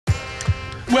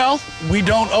Well, we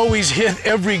don't always hit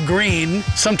every green.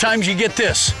 Sometimes you get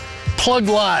this. Plug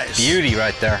lies. Beauty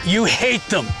right there. You hate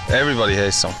them. Everybody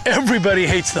hates them. Everybody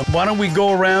hates them. Why don't we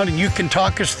go around and you can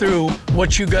talk us through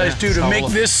what you guys do to make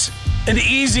this an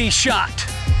easy shot?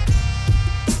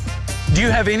 Do you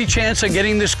have any chance of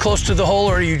getting this close to the hole,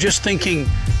 or are you just thinking,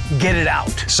 get it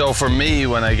out? So for me,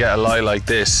 when I get a lie like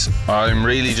this, I'm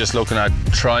really just looking at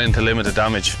trying to limit the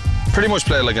damage. Pretty much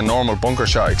play like a normal bunker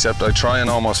shot, except I try and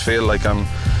almost feel like I'm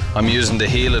using the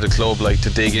heel of the club like to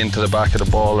dig into the back of the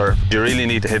ball. Or you really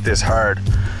need to hit this hard.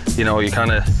 You know, you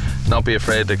kind of not be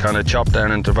afraid to kind of chop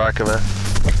down into the back of it.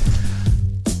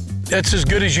 That's as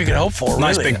good as you can hope for,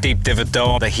 Nice really. big deep divot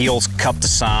though. The heels cup the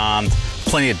sand,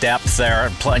 plenty of depth there,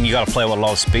 and you got to play with a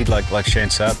lot of speed, like Shane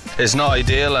said. It's not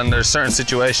ideal, and there's certain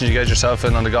situations you get yourself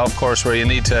in on the golf course where you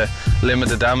need to limit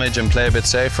the damage and play a bit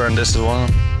safer, and this is one of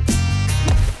them.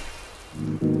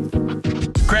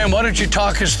 Graeme, why don't you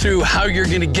talk us through how you're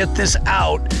going to get this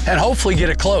out and hopefully get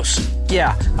it close?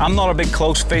 Yeah, I'm not a big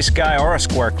close face guy or a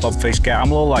square club face guy.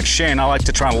 I'm a little like Shane. I like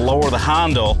to try and lower the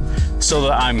handle so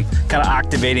that I'm kind of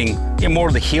activating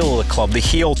more the heel of the club. The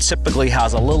heel typically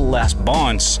has a little less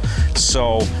bounce,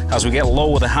 so as we get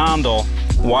low with the handle,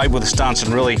 wide with the stance,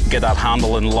 and really get that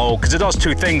handle in low, because it does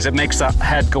two things. It makes that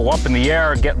head go up in the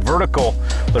air and get vertical,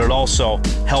 but it also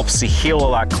helps the heel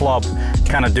of that club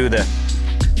kind of do that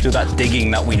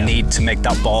digging that we need to make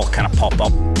that ball kind of pop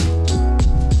up.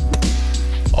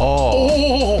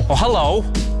 Oh, hello.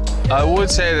 I would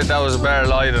say that was a better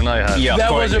lie than I had. Yeah,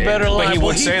 that was a better lie. But he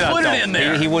would say that, put though. It in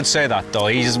there. He would say that, though.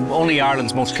 He's only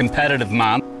Ireland's most competitive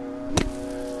man.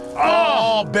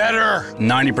 Oh, better.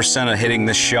 90% of hitting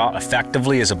this shot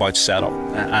effectively is about setup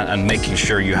and making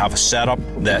sure you have a setup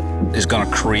that is going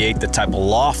to create the type of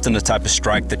loft and the type of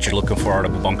strike that you're looking for out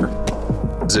of a bunker.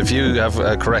 If you have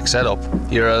a correct setup,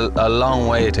 you're a long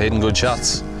way to hitting good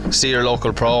shots. See your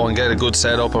local pro and get a good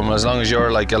setup, and as long as your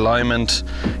alignment,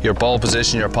 your ball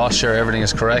position, your posture, everything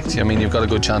is correct, I mean, you've got a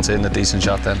good chance of hitting a decent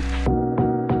shot then.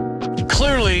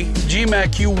 Clearly,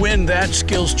 GMAC, you win that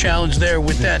skills challenge there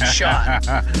with that shot.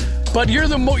 But you're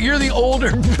the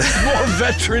older, more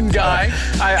veteran guy,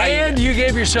 and you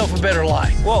gave yourself a better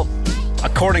lie. Well,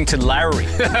 according to Lowry,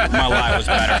 my lie was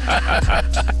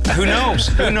better. Who knows?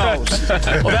 Who knows?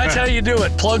 Well, that's how you do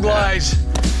it. Plug lies.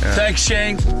 Yeah. Thanks,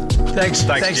 Shane. Thanks,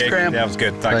 Jake. Graeme. Yeah, that was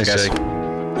good. Thanks guys. Jake.